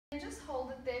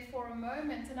a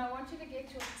moment, and I want you to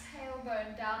get your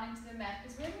tailbone down into the mat,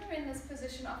 because when we're in this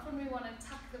position, often we want to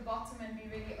tuck the bottom and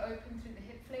be really open through the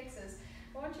hip flexors.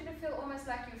 I want you to feel almost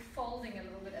like you're folding a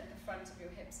little bit at the front of your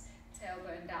hips,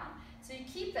 tailbone down. So you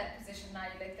keep that position now,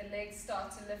 you let the legs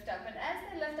start to lift up, and as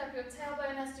they lift up, your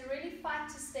tailbone has to really fight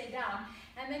to stay down,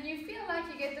 and then you feel like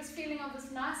you get this feeling of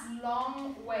this nice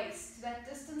long waist. That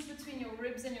distance between your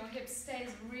ribs and your hips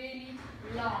stays really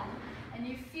long, and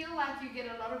you feel like you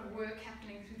get a lot of work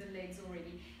happening through the legs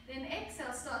already. Then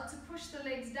exhale, start to push the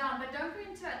legs down, but don't go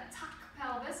into a tuck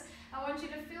pelvis. I want you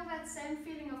to feel that same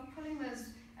feeling of pulling those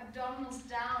abdominals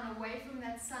down away from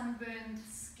that sunburned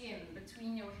skin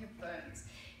between your hip bones.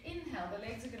 Inhale, the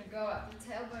legs are going to go up, the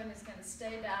tailbone is going to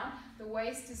stay down, the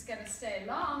waist is going to stay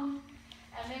long,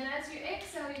 and then as you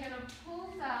exhale, you're going to pull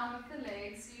down with the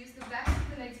legs, use the back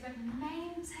of the legs, but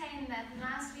maintain that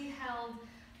nicely held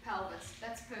pelvis.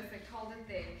 That's perfect, hold it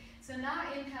there. So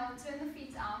now inhale, turn the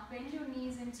feet out, bend your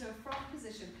knees into a frog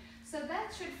position. So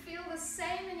that should feel the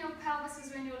same in your pelvis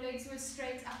as when your legs were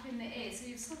straight up in the air. So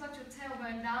you've still got your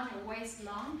tailbone down, your waist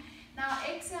long. Now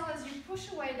exhale as you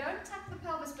push away. Don't tuck the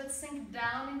pelvis, but sink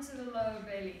down into the lower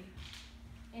belly.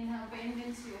 Inhale, bend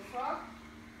into your frog.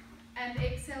 And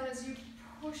exhale as you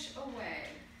push away.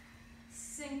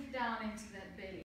 Sink down into that belly.